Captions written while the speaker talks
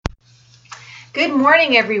Good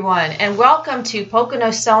morning, everyone, and welcome to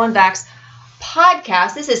Pocono Sewing Back's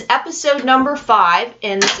podcast. This is episode number 5,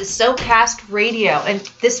 and this is SewCast Radio. And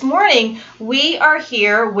this morning, we are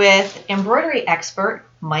here with embroidery expert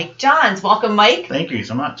Mike Johns. Welcome, Mike. Thank you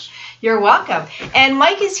so much. You're welcome. And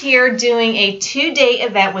Mike is here doing a 2-day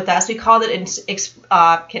event with us. We called it,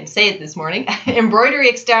 can't say it this morning, Embroidery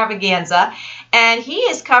Extravaganza. And he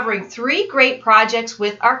is covering 3 great projects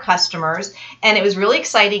with our customers. And it was really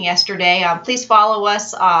exciting yesterday. Please follow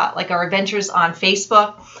us, like our adventures on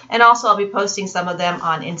Facebook. And also I'll be posting some of them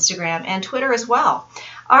on Instagram and Twitter as well.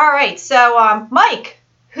 All right. So, Mike,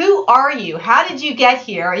 who are you? How did you get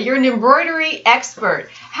here? You're an embroidery expert.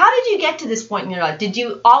 How did you get to this point in your life? Did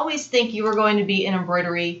you always think you were going to be an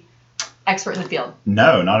embroidery expert in the field?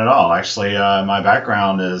 No, not at all. Actually, my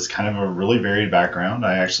background is kind of a really varied background.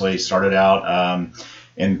 I actually started out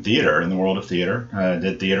in theater, in the world of theater. I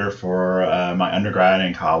did theater for my undergrad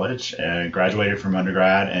in college, and graduated from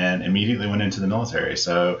undergrad and immediately went into the military.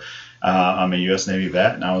 So I'm a U.S. Navy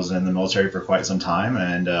vet, and I was in the military for quite some time.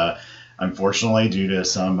 And unfortunately, due to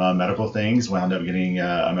some medical things, wound up getting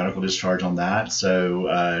a medical discharge on that.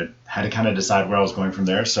 So had to kind of decide where I was going from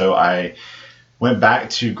there. So I went back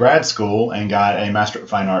to grad school and got a Master of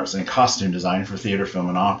Fine Arts in Costume Design for theater, film,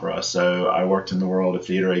 and opera. So I worked in the world of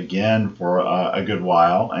theater again for a good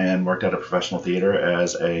while and worked at a professional theater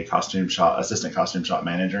as a assistant costume shop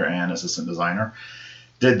manager and assistant designer.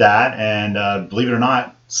 Did that, and believe it or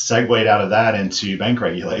not, segued out of that into bank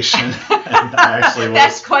regulation. And I actually was,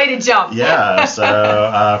 That's quite a jump. Yeah,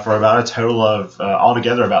 so for about a total of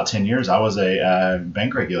altogether about 10 years, I was a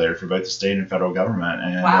bank regulator for both the state and federal government.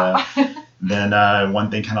 And wow. Then one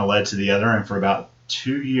thing kind of led to the other, and for about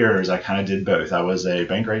 2 years, I kind of did both. I was a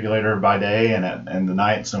bank regulator by day, and the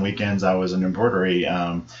nights and weekends, I was an embroidery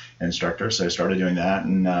instructor. So I started doing that,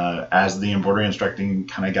 and as the embroidery instructing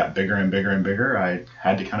kind of got bigger and bigger and bigger, I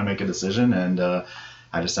had to kind of make a decision, and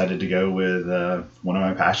I decided to go with one of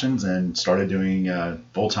my passions and started doing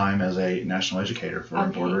full-time as a national educator for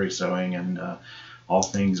embroidery, sewing, and all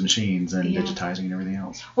things machines and digitizing and everything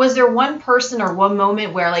else. Was there one person or one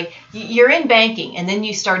moment where, like, you're in banking and then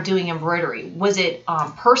you start doing embroidery? Was it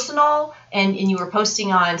personal and you were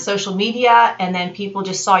posting on social media and then people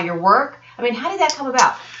just saw your work? I mean, how did that come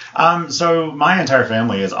about? So my entire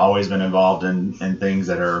family has always been involved in things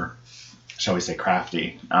that are, shall we say,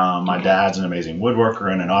 crafty. My dad's an amazing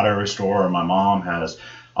woodworker in an auto store. My mom has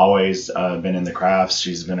always been in the crafts.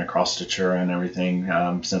 She's been a cross stitcher and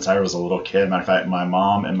everything since I was a little kid. Matter of fact, my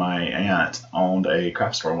mom and my aunt owned a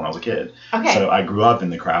craft store when I was a kid. Okay. So I grew up in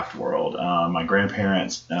the craft world. My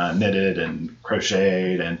grandparents knitted and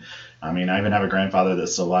crocheted, and I mean, I even have a grandfather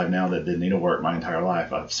that's still alive now that did needlework my entire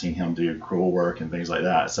life. I've seen him do crewel work and things like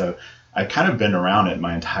that. So I've kind of been around it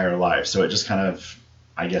my entire life. So it just kind of,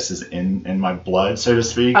 I guess, is in my blood, so to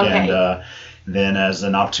speak. Okay. And then as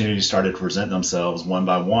an opportunity started to present themselves one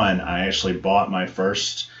by one, I actually bought my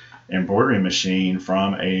first embroidery machine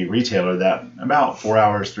from a retailer that about 3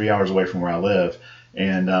 hours away from where I live.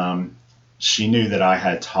 And she knew that I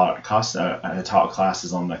had taught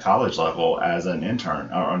classes on the college level as an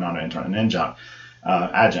intern, or not an intern, an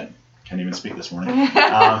adjunct. Can't even speak this morning.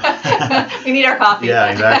 We need our coffee.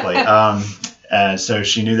 Yeah, exactly. So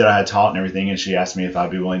she knew that I had taught and everything, and she asked me if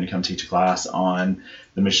I'd be willing to come teach a class on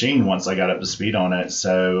the machine once I got up to speed on it.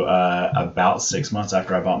 So about 6 months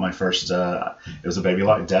after I bought my first, it was a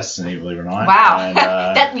Babylock Destiny, believe it or not. Wow. And,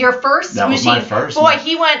 that your first that machine? Was my first. Boy,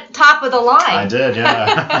 he went top of the line. I did,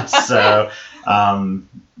 yeah. So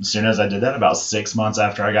as soon as I did that, about 6 months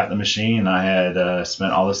after I got the machine, I had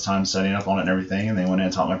spent all this time setting up on it and everything, and they went in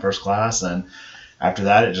and taught my first class. And after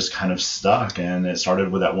that, it just kind of stuck, and it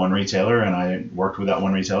started with that one retailer, and I worked with that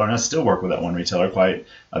one retailer, and I still work with that one retailer quite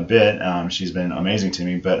a bit. She's been amazing to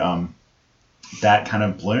me, but that kind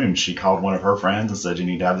of bloomed. She called one of her friends and said, "You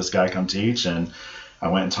need to have this guy come teach," and I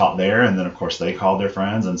went and taught there, and then, of course, they called their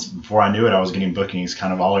friends, and before I knew it, I was getting bookings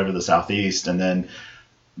kind of all over the Southeast, and then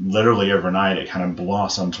literally overnight, it kind of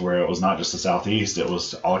blossomed to where it was not just the Southeast, it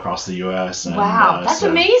was all across the U.S. And, wow, that's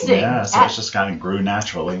amazing. Yeah, so it just kind of grew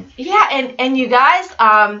naturally. Yeah, and you guys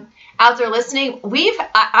out there listening,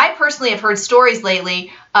 I personally have heard stories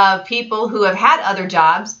lately of people who have had other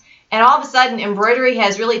jobs, and all of a sudden embroidery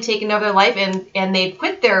has really taken over their life, and they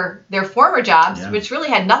quit their former jobs, which really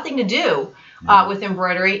had nothing to do with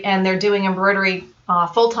embroidery, and they're doing embroidery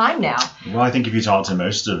full-time now. Well, I think if you talk to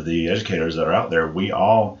most of the educators that are out there,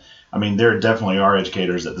 there definitely are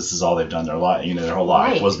educators that this is all they've done their life, their whole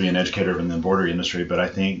life was being an educator in the embroidery industry. But I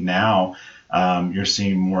think now you're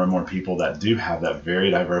seeing more and more people that do have that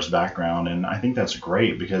very diverse background. And I think that's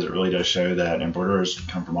great because it really does show that embroiderers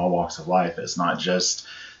come from all walks of life. It's not just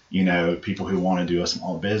people who want to do a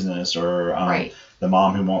small business, or Right. the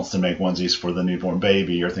mom who wants to make onesies for the newborn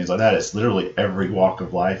baby, or things like that. It's literally every walk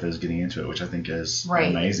of life is getting into it, which I think is Right.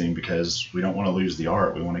 amazing, because we don't want to lose the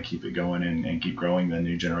art. We want to keep it going and keep growing the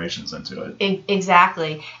new generations into it.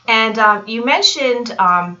 Exactly. And you mentioned,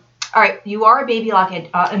 all right, you are a Babylock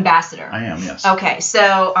ambassador. I am, yes. Okay,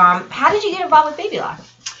 so how did you get involved with Babylock?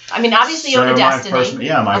 I mean, obviously you own a Destiny.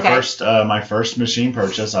 My first machine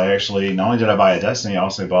purchase, I actually, not only did I buy a Destiny, I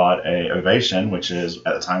also bought a Ovation, which is,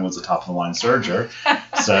 at the time, was the top of the line serger.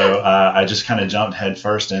 So I just kind of jumped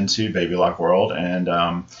headfirst into Babylock world,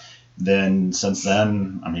 and then since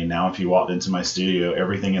then, I mean, now if you walked into my studio,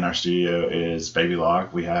 everything in our studio is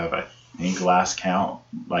Babylock. We have, I think, last count,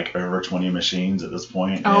 like over 20 machines at this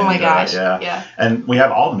point. Oh my gosh. Yeah. And we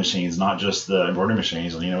have all the machines, not just the embroidery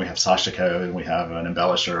machines. We have Sashiko, and we have an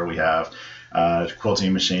embellisher, we have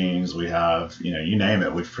quilting machines, we have, you name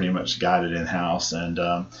it, we've pretty much got it in-house. And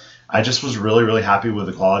I just was really, really happy with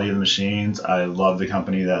the quality of the machines. I love the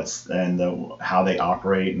company how they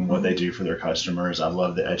operate and what they do for their customers. I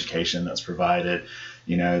love the education that's provided.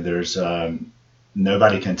 There's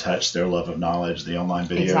nobody can touch their love of knowledge, the online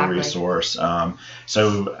video resource.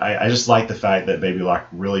 So I just like the fact that Babylock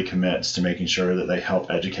really commits to making sure that they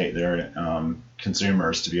help educate their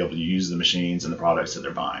consumers to be able to use the machines and the products that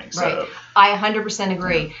they're buying. So, right. I 100%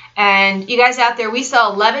 agree. Yeah. And you guys out there, we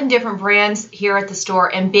sell 11 different brands here at the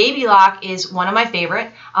store, and Babylock is one of my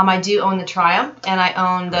favorite. I do own the Triumph, and I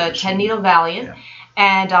own the 10 Needle Valiant. Yeah.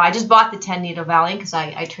 And I just bought the 10 Needle Valiant because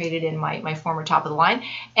I traded in my former top of the line.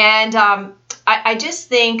 And I just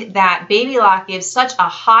think that Babylock gives such a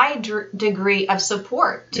high degree of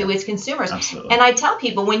support to its consumers. Absolutely. And I tell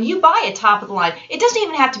people, when you buy a top of the line, it doesn't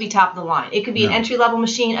even have to be top of the line. It could be an entry-level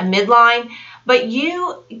machine, a midline, but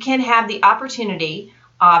you can have the opportunity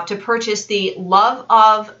to purchase the love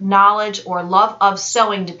of knowledge or love of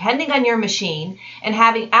sewing, depending on your machine, and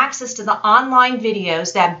having access to the online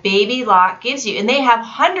videos that Babylock gives you. And they have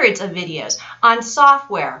hundreds of videos on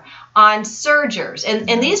software, on sergers, and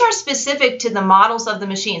these are specific to the models of the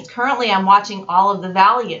machines. Currently, I'm watching all of the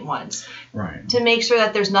Valiant ones to make sure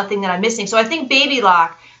that there's nothing that I'm missing. So I think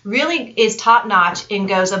Babylock really is top-notch and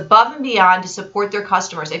goes above and beyond to support their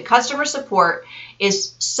customers. And customer support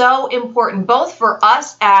is so important, both for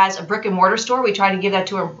us as a brick-and-mortar store. We try to give that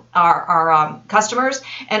to our customers,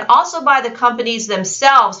 and also by the companies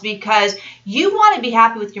themselves, because you want to be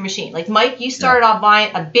happy with your machine. Like Mike, you started off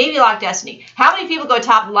buying a Babylock Destiny. How many people go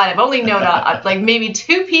top of the line? I've only known like maybe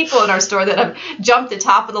 2 people in our store that have jumped the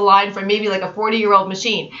top of the line from maybe like a 40-year-old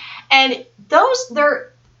machine. And there's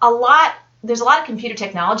a lot of computer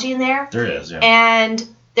technology in there. There is, yeah. And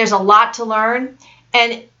there's a lot to learn.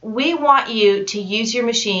 And we want you to use your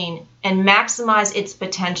machine and maximize its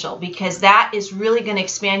potential, because that is really going to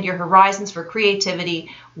expand your horizons for creativity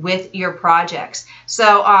with your projects.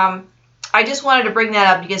 So I just wanted to bring that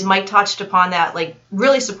up because Mike touched upon that, like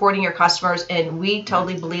really supporting your customers, and we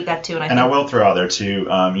totally believe that too. And I will throw out there too,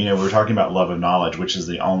 we're talking about Love of Knowledge, which is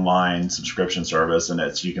the online subscription service,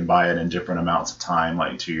 and you can buy it in different amounts of time,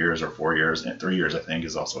 like 2 years or 4 years, and 3 years I think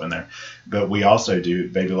is also in there. But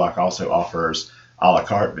Babylock also offers a la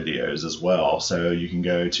carte videos as well. So you can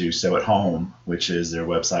go to Sew at Home, which is their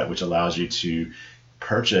website, which allows you to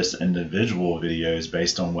purchase individual videos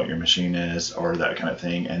based on what your machine is or that kind of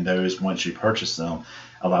thing. And those, once you purchase them,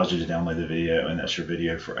 allows you to download the video, and that's your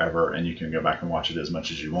video forever, and you can go back and watch it as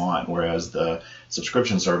much as you want. Whereas the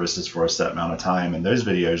subscription service is for a set amount of time, and those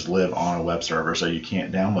videos live on a web server, so you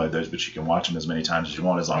can't download those, but you can watch them as many times as you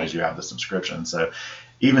want as long as you have the subscription. So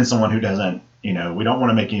even someone who doesn't, we don't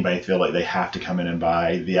want to make anybody feel like they have to come in and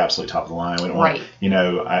buy the absolute top of the line. We don't want,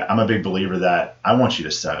 I'm a big believer that I want you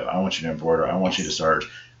to sew, I want you to embroider, I want you to serge.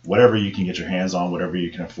 Whatever you can get your hands on, whatever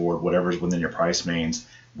you can afford, whatever's within your price means,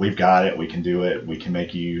 we've got it, we can do it, we can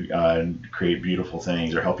make you create beautiful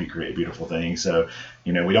things or help you create beautiful things. So,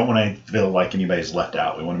 we don't want to feel like anybody's left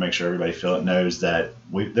out. We want to make sure everybody knows that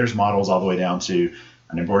there's models all the way down to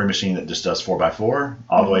an embroidery machine that just does 4x4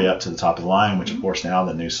 all the way up to the top of the line, which of course now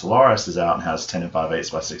the new Solaris is out and has 10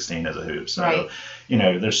 5/8 by 16 as a hoop. So,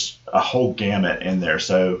 there's a whole gamut in there.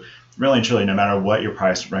 So really and truly, no matter what your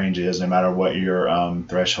price range is, no matter what your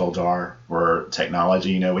thresholds are for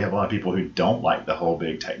technology, we have a lot of people who don't like the whole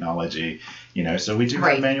big technology, so we do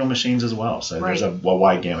have manual machines as well. So there's a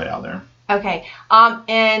wide gamut out there. Okay.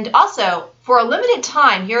 And also, For a limited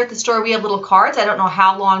time here at the store, we have little cards. I don't know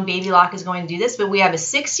how long Babylock is going to do this, but we have a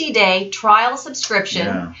 60-day trial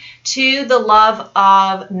subscription to the Love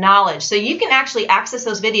of Knowledge. So you can actually access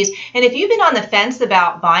those videos. And if you've been on the fence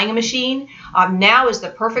about buying a machine, now is the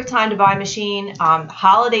perfect time to buy a machine.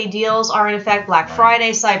 Holiday deals are in effect, Black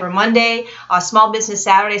Friday, Cyber Monday, Small Business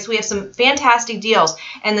Saturday. So we have some fantastic deals.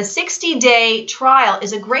 And the 60-day trial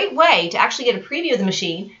is a great way to actually get a preview of the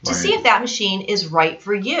machine to see if that machine is right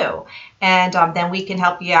for you. And then we can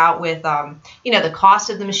help you out with, the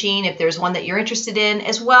cost of the machine if there's one that you're interested in,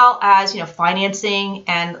 as well as, financing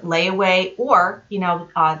and layaway, or,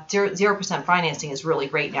 0% financing is really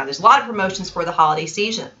great now. There's a lot of promotions for the holiday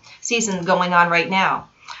season going on right now.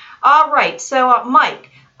 All right. So,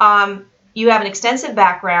 Mike, you have an extensive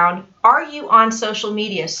background. Are you on social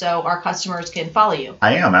media so our customers can follow you?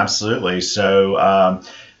 I am, absolutely. So,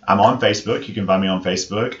 I'm on Facebook. You can find me on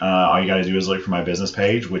Facebook. All you got to do is look for my business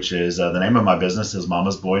page, which is the name of my business is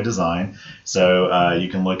Mama's Boy Design. So you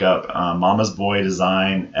can look up Mama's Boy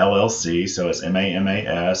Design LLC. So it's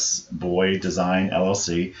MAMAS Boy Design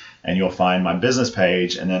LLC, and you'll find my business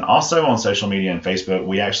page. And then also on social media and Facebook,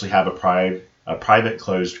 we actually have a private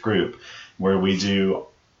closed group where we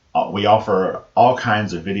offer all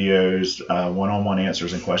kinds of videos, one-on-one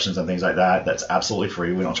answers and questions and things like that. That's absolutely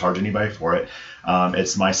free. We don't charge anybody for it.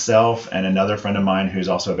 It's myself and another friend of mine who's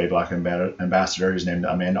also a Babylock Ambassador, who's named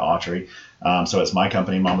Amanda Autry. So it's my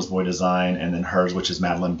company, Mama's Boy Design, and then hers, which is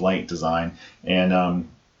Madeline Blank Design. And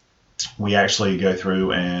we actually go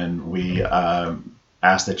through and we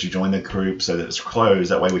ask that you join the group so that it's closed.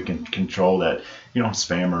 That way we can control that,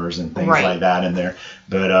 spammers and things like that in there.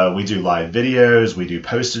 But we do live videos. We do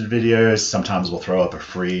posted videos. Sometimes we'll throw up a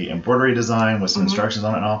free embroidery design with some instructions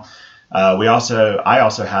on it and all. I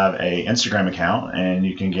also have a Instagram account, and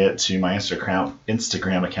you can get to my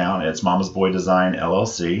Instagram account. It's Mama's Boy Design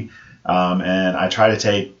LLC. And I try to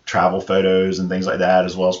take travel photos and things like that,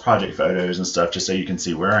 as well as project photos and stuff, just so you can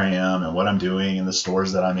see where I am and what I'm doing and the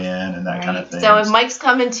stores that I'm in and that kind of thing. So if Mike's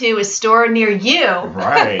coming to a store near you,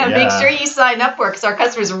 make sure you sign up for it, because our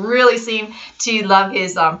customers really seem to love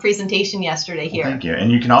his presentation yesterday here. Thank you.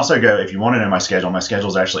 And you can also go, if you want to know my schedule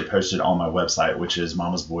is actually posted on my website, which is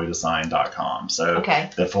mamasboydesign.com. So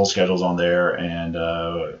the full schedule's on there, and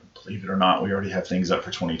believe it or not, we already have things up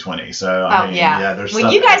for 2020. So there's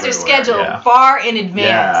well, you guys are scheduled far in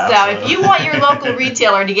advance. So if you want your local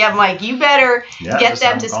retailer to get Mike, you better get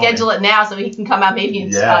them to schedule it now so he can come out maybe in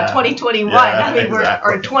 2021.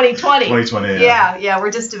 Or 2020. 2020. Yeah,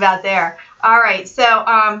 we're just about there. All right.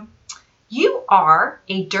 So you are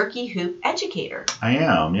a Durkee Hoop educator. I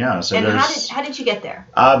am, yeah. So and how did you get there?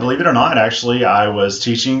 Believe it or not, actually, I was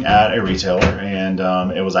teaching at a retailer, and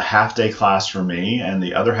it was a half-day class for me, and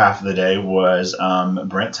the other half of the day was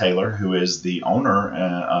Brent Taylor, who is the owner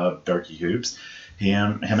of Durkee Hoops.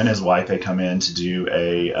 Him and his wife had come in to do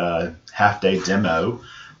a half-day demo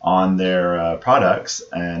on their products,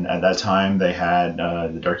 and at that time they had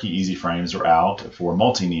the Durkee Easy Frames were out for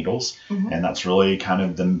multi-needles, and that's really kind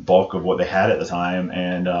of the bulk of what they had at the time.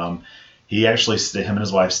 And he actually, him and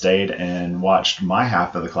his wife stayed and watched my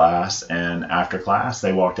half of the class, and after class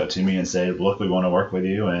they walked up to me and said, look, we want to work with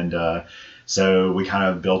you. And so we kind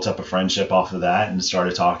of built up a friendship off of that and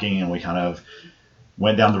started talking, and we kind of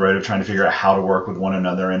went down the road of trying to figure out how to work with one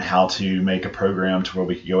another and how to make a program to where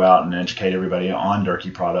we could go out and educate everybody on Durkee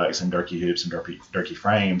products and Durkee hoops and Durkee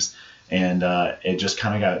frames. And it just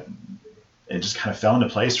kind of fell into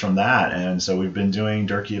place from that. And so we've been doing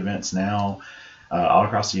Durkee events now all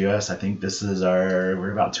across the U.S. I think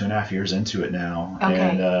we're about 2.5 years into it now. Okay.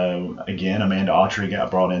 And again, Amanda Autry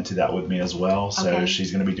got brought into that with me as well. So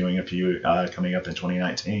she's going to be doing a few coming up in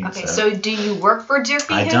 2019. Okay, so do you work for Durkee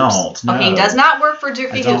Hoops? I don't, no. Okay, he does not work for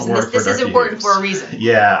Durkee Hoops, and this is important for a reason.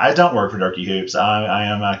 Yeah, I don't work for Durkee Hoops. I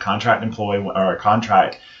am a contract employee or a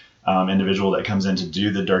contract individual that comes in to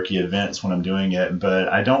do the Durkee events when I'm doing it, but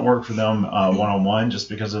I don't work for them one-on-one, just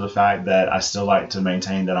because of the fact that I still like to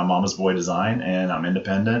maintain that I'm Mama's Boy Design and I'm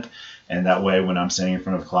independent, and that way when I'm standing in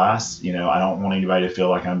front of class, I don't want anybody to feel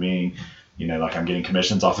like I'm being, like I'm getting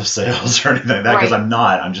commissions off of sales or anything like that, because I'm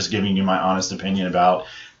not. I'm just giving you my honest opinion about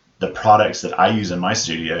the products that I use in my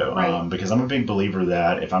studio, because I'm a big believer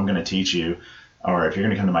that if I'm going to teach you, or if you're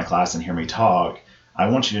going to come to my class and hear me talk, I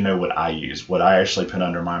want you to know what I use, what I actually put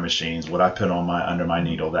under my machines, what I put under my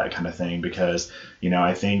needle, that kind of thing. Because,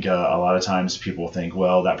 I think a lot of times people think,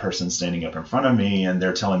 well, that person's standing up in front of me and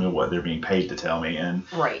they're telling me what they're being paid to tell me. And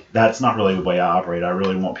that's not really the way I operate. I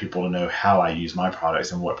really want people to know how I use my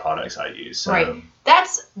products and what products I use. So,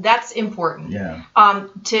 That's important. Yeah.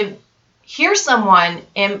 To hear someone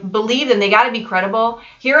and believe them, they got to be credible.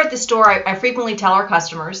 Here at the store, I frequently tell our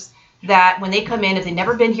customers that when they come in, if they've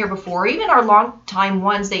never been here before, even our long-time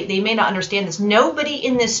ones, they may not understand this. Nobody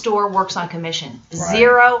in this store works on commission. Right.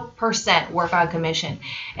 0% work on commission.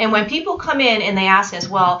 And when people come in and they ask us,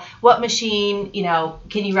 well, what machine,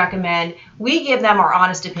 can you recommend? We give them our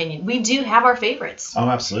honest opinion. We do have our favorites. Oh,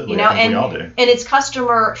 absolutely. I think we all do. And it's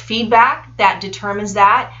customer feedback that determines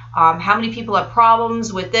that. How many people have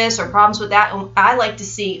problems with this or problems with that? And I like to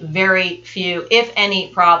see very few, if any,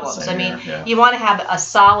 problems. Same here, yeah. You want to have a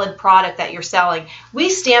solid product that you're selling. We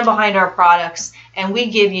stand behind our products and we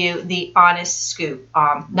give you the honest scoop,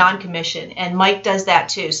 non-commission. And Mike does that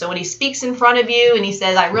too. So when he speaks in front of you and he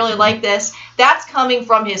says, I really like this, that's coming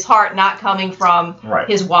from his heart, not coming from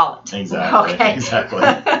his wallet. Exactly. Okay. Exactly.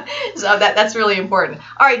 So that's really important.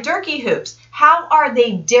 All right, Durkee hoops. How are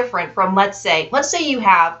they different from, let's say you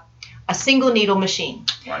have a single needle machine,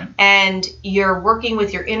 right, and you're working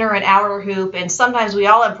with your inner and outer hoop, and sometimes we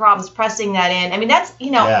all have problems pressing that in. I mean, that's,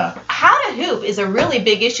 how to hoop is a really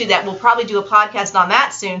big issue that we'll probably do a podcast on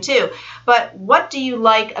that soon too. But what do you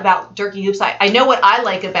like about Durkee hoops? I know what I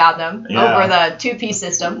like about them over the two-piece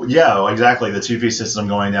system. Yeah, well, exactly. The two-piece system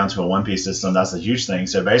going down to a one-piece system, that's a huge thing.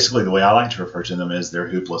 So basically the way I like to refer to them is they're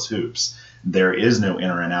hoopless hoops. There is no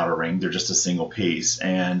inner and outer ring. They're just a single piece.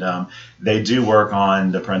 And they do work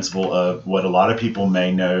on the principle of what a lot of people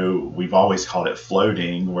may know. We've always called it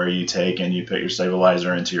floating, where you take and you put your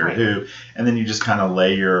stabilizer into your hoop, and then you just kind of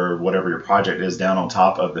lay whatever your project is down on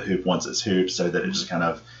top of the hoop once it's hooped, so that it just kind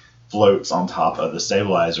of floats on top of the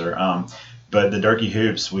stabilizer. But the Durkee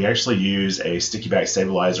hoops, we actually use a sticky back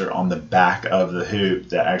stabilizer on the back of the hoop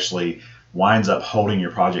that actually winds up holding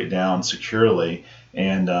your project down securely.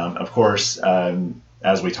 And of course,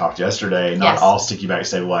 as we talked yesterday, not all sticky back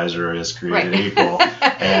stabilizer is created equal.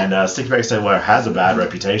 And sticky back stabilizer has a bad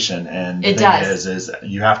reputation. And the thing is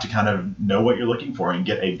you have to kind of know what you're looking for and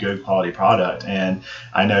get a good quality product. And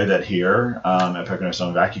I know that here at Pocono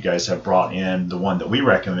Stone Vac, you guys have brought in the one that we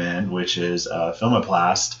recommend, which is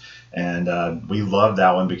Filmoplast. And we love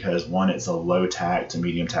that one because, one, it's a low tack to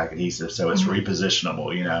medium tack adhesive, so it's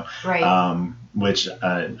repositionable, Right. Which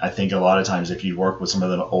I think a lot of times if you work with some of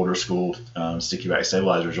the older school sticky back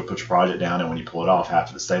stabilizers, you'll put your project down, and when you pull it off, half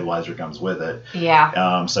of the stabilizer comes with it.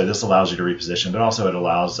 Yeah. So this allows you to reposition, but also it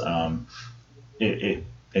allows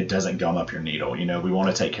it doesn't gum up your needle. We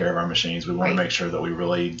want to take care of our machines. We want to make sure that we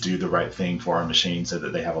really do the right thing for our machines so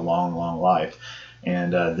that they have a long, long life.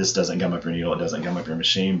 And this doesn't gum up your needle, it doesn't gum up your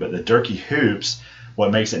machine. But the Durkee hoops,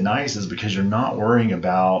 what makes it nice is because you're not worrying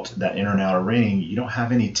about that inner and outer ring, you don't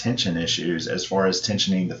have any tension issues as far as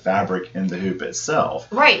tensioning the fabric in the hoop itself.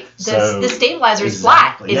 Right. The stabilizer is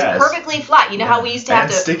flat. It's perfectly flat. You know how we used to have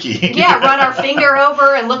to sticky. run our finger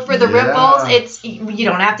over and look for the ripples. You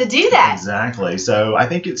don't have to do that. Exactly. So I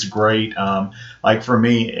think it's great. Like for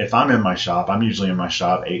me, if I'm in my shop, I'm usually in my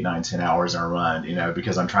shop 8, 9, 10 hours in a run,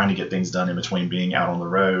 because I'm trying to get things done in between being out on the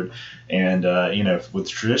road. And, with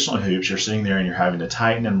traditional hoops, you're sitting there and you're having to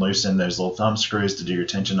tighten and loosen those little thumb screws to do your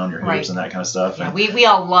tension on your hoops and that kind of stuff. Yeah, we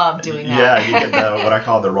all love doing that. Yeah, you get what I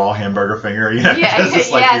call the raw hamburger finger, because it's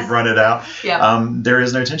like you've run it out. Yeah. There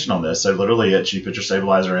is no tension on this. So literally you put your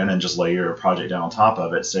stabilizer in and just lay your project down on top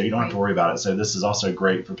of it. So you don't have to worry about it. So this is also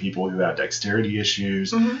great for people who have dexterity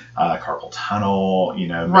issues, carpal tunnel,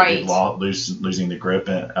 maybe losing the grip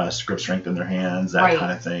strength in their hands, that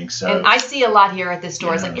kind of thing. So, and I see a lot here at this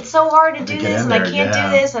store. It's like, it's so hard to do this, and I can't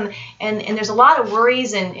do this, and there's a lot of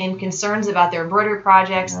worries and concerns about their embroidery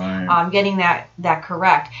projects, getting that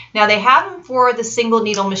correct. Now they have them for the single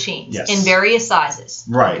needle machines in various sizes.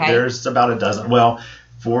 Right. Okay? There's about a dozen. Well,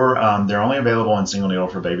 they're only available in single needle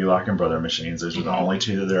for Babylock and Brother machines. Those are the only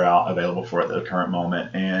two that they're available for at the current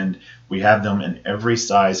moment, and we have them in every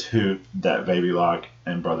size hoop that Babylock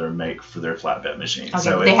and Brother make for their flatbed machines. Okay,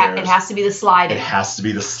 so it has to be the slide in. It has to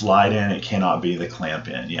be the slide in. It cannot be the clamp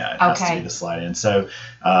in. Yeah, it has to be the slide in. So,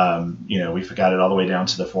 we've got it all the way down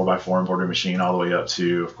to the 4x4 embroidery machine, all the way up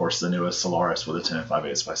to, of course, the newest Solaris with a 10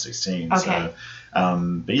 5/8 by 16. Okay.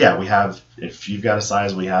 So, but yeah, we have, if you've got a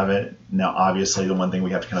size, we have it. Now, obviously, the one thing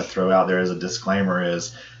we have to kind of throw out there as a disclaimer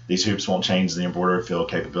is these hoops won't change the embroidery fill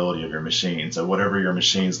capability of your machine. So whatever your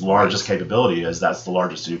machine's largest capability is, that's the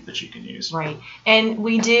largest hoop that you can use. Right. And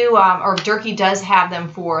we do, or Durkee does have them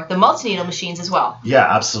for the multi-needle machines as well. Yeah,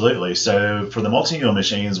 absolutely. So for the multi-needle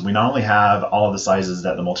machines, we not only have all of the sizes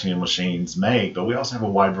that the multi-needle machines make, but we also have a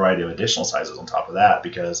wide variety of additional sizes on top of that,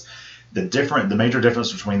 because the major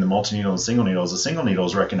difference between the multi-needle and single needle is the single needle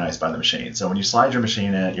is recognized by the machine. So when you slide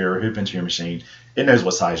your hoop into your machine, it knows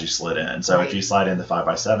what size you slid in. So Right. if you slide in the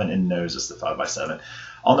 5x7, it knows it's the 5x7.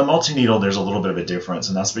 On the multi-needle, there's a little bit of a difference,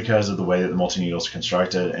 and that's because of the way that the multi-needle is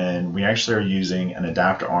constructed. And we actually are using an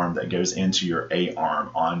adapter arm that goes into your A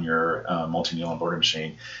arm on your multi-needle embroidery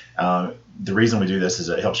machine. The reason we do this is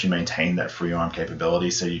it helps you maintain that free arm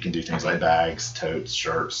capability, so you can do things like bags, totes,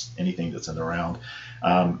 shirts, anything that's in the round.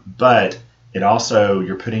 But it also,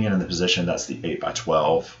 you're putting it in the position that's the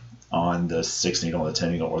 8x12 on the 6 needle and the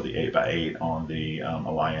 10 needle, or the 8x8 on the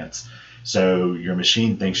Alliance. So your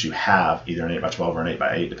machine thinks you have either an 8x12 or an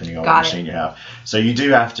 8x8, depending on what machine you have. So you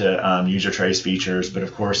do have to use your trace features, but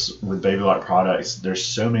of course with Babylock products, there's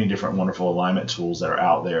so many different wonderful alignment tools that are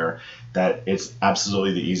out there that it's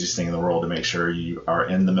absolutely the easiest thing in the world to make sure you are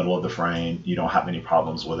in the middle of the frame, you don't have any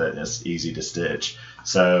problems with it, and it's easy to stitch.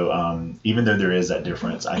 So even though there is that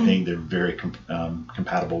difference, I think they're very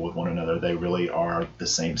compatible with one another. They really are the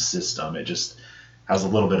same system. It just has a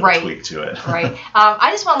little bit of a tweak to it. Right.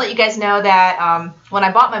 I just want to let you guys know that when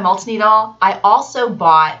I bought my multi-needle, I also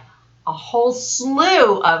bought a whole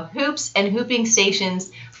slew of hoops and hooping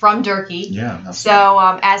stations from Durkee. Yeah. That's so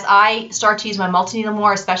as I start to use my multi-needle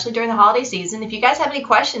more, especially during the holiday season, if you guys have any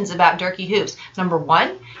questions about Durkee hoops, number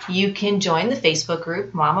one, you can join the Facebook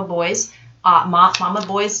group, Mama's Boy Design.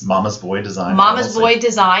 Mama's Boy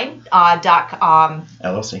Design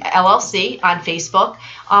LLC on Facebook.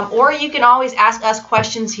 Or you can always ask us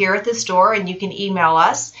questions here at the store, and you can email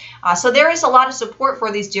us. So there is a lot of support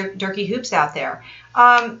for these Durkee hoops out there.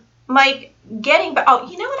 Mike, you know what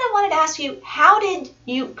I wanted to ask you? How did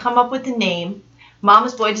you come up with the name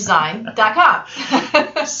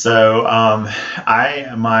mamasboydesign.com? So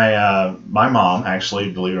my mom,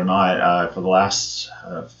 actually, believe it or not, for the last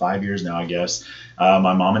 5 years now, I guess,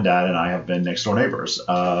 my mom and dad and I have been next door neighbors.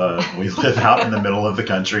 We live out in the middle of the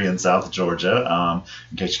country in South Georgia,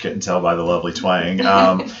 in case you couldn't tell by the lovely twang.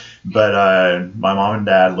 But my mom and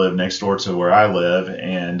dad live next door to where I live,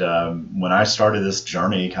 and when I started this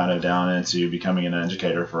journey kind of down into becoming an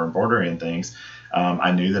educator for embroidery and things,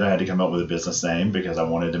 I knew that I had to come up with a business name because I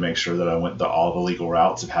wanted to make sure that I went all the legal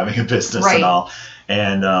routes of having a business and all.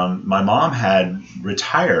 And my mom had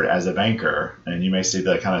retired as a banker, and you may see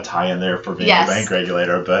that kind of tie in there for being a bank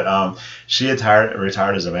regulator, but she had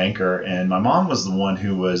retired as a banker, and my mom was the one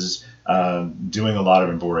who was doing a lot of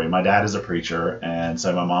embroidery. My dad is a preacher, and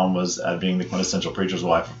so my mom was, being the quintessential preacher's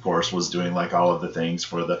wife, of course, was doing like all of the things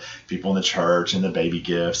for the people in the church and the baby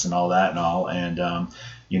gifts and all that and all. And,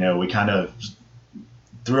 we kind of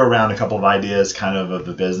threw around a couple of ideas kind of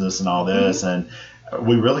the business and all this, and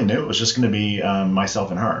we really knew it was just going to be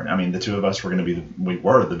myself and her. I mean, the two of us were going to be we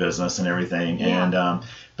were the business and everything. And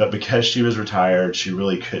but because she was retired, she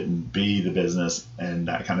really couldn't be the business and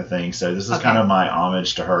that kind of thing. So this is kind of my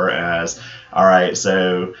homage to her as, all right,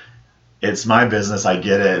 so it's my business, I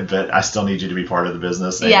get it, but I still need you to be part of the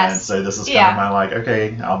business. And so this is kind of my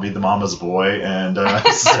okay, I'll be the mama's boy. And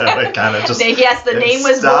so it kind of just... Yes, the name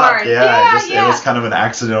was born. It was kind of an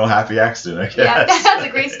accidental, happy accident, I guess. Yeah, that's a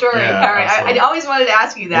great story. All right, I always wanted to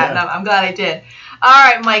ask you that, and I'm glad I did. All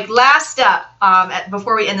right, Mike, last up,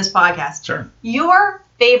 before we end this podcast. Sure. Your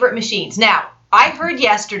favorite machines. Now, I heard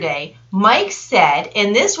yesterday, Mike said,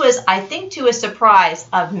 and this was, I think, to a surprise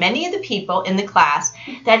of many of the people in the class,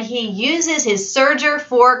 that he uses his serger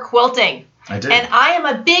for quilting. I do. And I am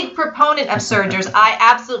a big proponent of sergers. I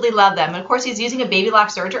absolutely love them. And of course, he's using a Babylock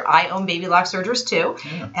serger. I own Babylock sergers too,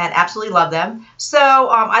 and absolutely love them. So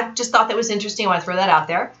I just thought that was interesting. I want to throw that out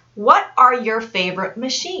there. What are your favorite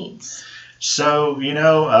machines? So,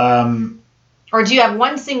 or do you have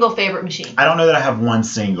one single favorite machine? I don't know that I have one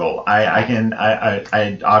single.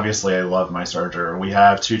 I obviously I love my serger. We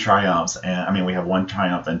have two Triumphs, and we have one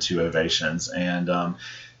Triumph and two Ovations, and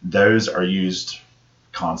those are used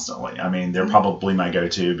constantly. I mean, they're probably my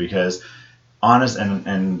go-to because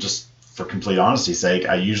and just for complete honesty's sake,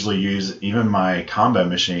 I usually use even my combo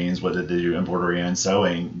machines, whether they do embroidery and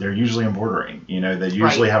sewing, they're usually embroidering. They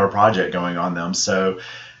usually have a project going on them. So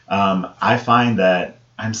I find that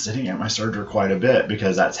I'm sitting at my serger quite a bit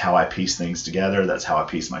because that's how I piece things together. That's how I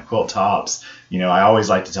piece my quilt tops. I always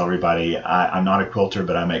like to tell everybody I'm not a quilter,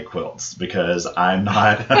 but I make quilts because I'm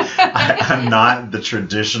not I'm not the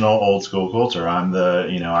traditional old school quilter. I'm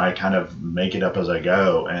I kind of make it up as I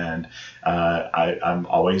go, and I'm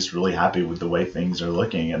always really happy with the way things are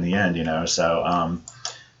looking in the end. So.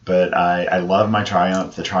 But I love my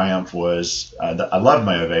Triumph. The Triumph was, I loved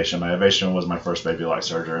my Ovation. My Ovation was my first Babylock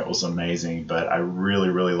serger. It was amazing, but I really,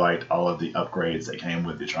 really liked all of the upgrades that came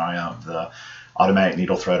with the Triumph. The automatic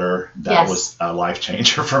needle threader, that was a life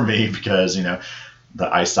changer for me because, the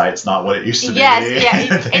eyesight's not what it used to be.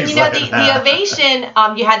 Yes, and you know, the Ovation,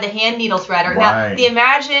 you had the hand needle threader. Right. Now, the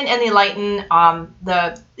Imagine and the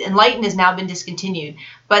Enlighten has now been discontinued,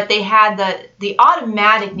 but they had the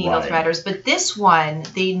automatic needle threaders. But this one,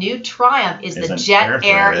 the new Triumph, is the Jet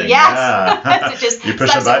Air. Yes, yeah. it just you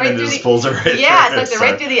push a button and it just pulls it right through. Yeah, it sucks it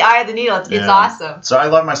right through the eye of the needle. It's awesome. So I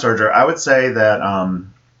love my serger. I would say that,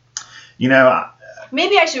 you know,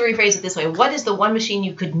 maybe I should rephrase it this way. What is the one machine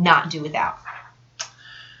you could not do without?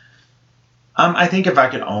 I think if I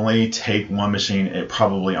could only take one machine, it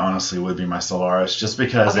probably honestly would be my Solaris, just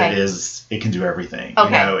because it can do everything.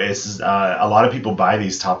 Okay. You know, it's a lot of people buy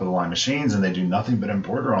these top of the line machines and they do nothing but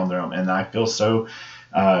embroider on them, and I feel so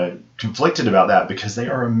conflicted about that because they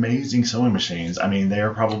are amazing sewing machines. I mean, they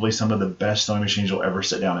are probably some of the best sewing machines you'll ever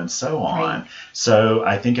sit down and sew on. Right. So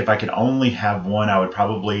I think if I could only have one, I would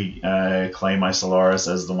probably claim my Solaris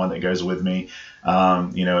as the one that goes with me.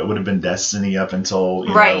 You know, it would have been destiny up until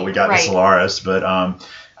you know, we got the Solaris, but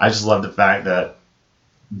I just love the fact that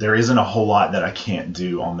there isn't a whole lot that I can't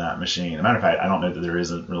do on that machine. As a matter of fact, I don't know that there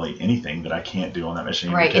isn't really anything that I can't do on that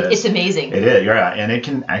machine. Right, it's amazing. It is, yeah, and it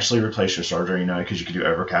can actually replace your serger, you know, because you can do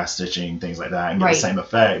overcast stitching, things like that, and get the same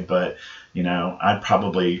effect. But you know, I'd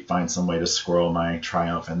probably find some way to squirrel my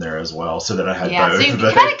Triumph in there as well, so that I had both. So you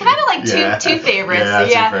kind of like two favorites. Yeah. Two favorites,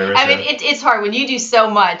 I mean, it's hard when you do so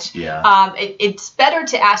much. Yeah. It's better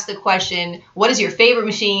to ask the question, what is your favorite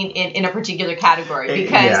machine in a particular category?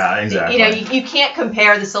 Because exactly. you know, you can't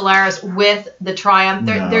compare the Solaris with the Triumph.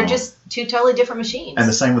 They're just two totally different machines. And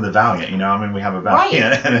the same with the Valiant. You know, I mean, we have a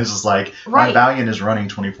Valiant, and it's just like my Valiant is running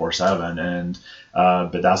 24/7, and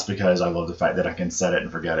but that's because I love the fact that I can set it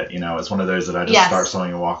and forget it. You know, it's one of those that I just start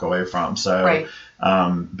sewing and walk away from. So,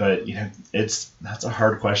 but you know, that's a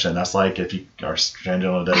hard question. That's like if you are stranded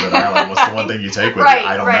on a desert island, what's the one thing you take with you?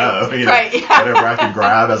 I don't know. You know, whatever I can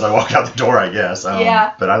grab as I walk out the door, I guess.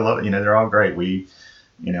 But I love it. You know, they're all great.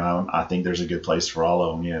 You know, I think there's a good place for all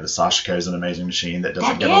of them. You know, the Sashiko is an amazing machine that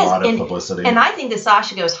doesn't get a lot of publicity. And I think the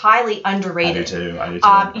Sashiko is highly underrated. I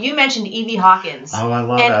do too. You mentioned Evie Hawkins. Oh, I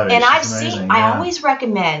love that. And I've seen, I always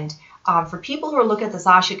recommend, for people who are looking at the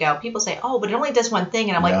Sashiko, people say, oh, but it only does one thing.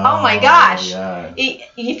 And I'm like, oh my gosh. Yeah.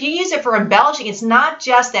 If you use it for embellishing, it's not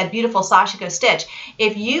just that beautiful Sashiko stitch.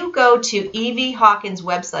 If you go to Evie Hawkins'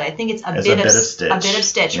 website, I think it's a bit of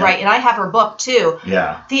stitch, right? And I have her book too.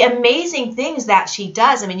 Yeah. The amazing things that she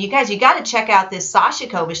does. I mean, you guys, you got to check out this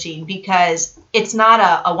Sashiko machine because it's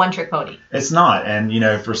not a one-trick pony. It's not. And, you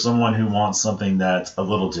know, for someone who wants something that's a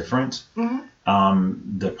little different,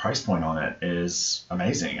 the price point on it is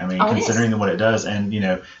amazing. I mean, considering what it does, and you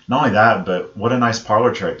know, not only that, but what a nice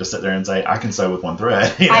parlor trick to sit there and say, I can sew with one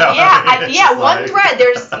thread. You know? One thread.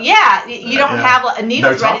 There's you don't have a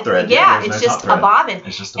needle thread. It's just a bobbin.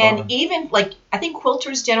 It's just a bobbin. And even like I think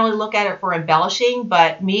quilters generally look at it for embellishing,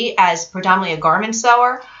 but me as predominantly a garment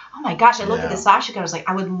sewer, oh my gosh, I looked at the Sashiko and I was like,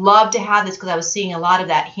 I would love to have this because I was seeing a lot of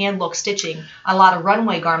that hand look stitching, a lot of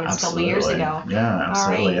runway garments a couple of years ago. Yeah,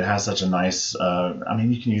 absolutely. It has such a nice, I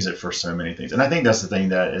mean, you can use it for so many things. And I think that's the thing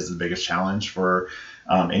that is the biggest challenge for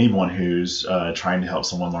anyone who's trying to help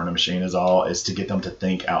someone learn a machine is to get them to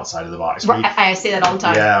think outside of the box. I say that all the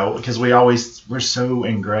time. Yeah, because we're so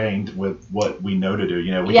ingrained with what we know to do.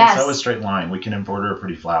 You know, we can sew a straight line, we can embroider a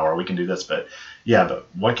pretty flower, we can do this, but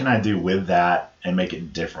what can I do with that and make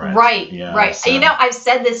it different? Right. So. You know, I've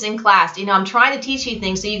said this in class. You know, I'm trying to teach you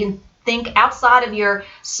things so you can think outside of your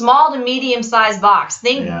small to medium-sized box.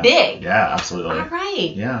 Think big. Yeah, absolutely. All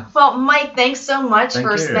right. Yeah. Well, Mike, thanks so much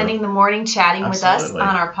for spending the morning chatting with us on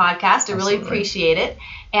our podcast. I really appreciate it.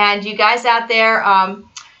 And you guys out there,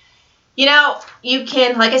 you know, you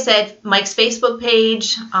can, like I said, Mike's Facebook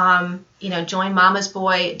page, you know, join Mama's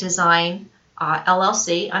Boy Design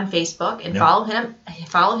LLC on Facebook and follow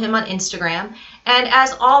him on Instagram. And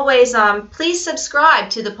as always, please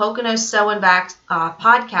subscribe to the Pocono Sew and Back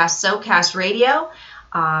podcast, Sewcast Radio.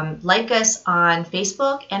 Like us on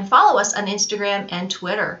Facebook and follow us on Instagram and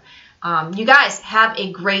Twitter. You guys have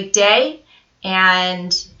a great day.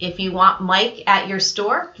 And if you want Mike at your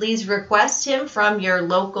store, please request him from your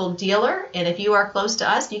local dealer. And if you are close to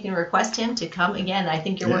us, you can request him to come again. I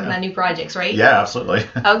think you're working on new projects, right? Yeah, absolutely.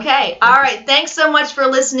 Okay. All right. Thanks so much for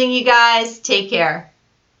listening, you guys. Take care.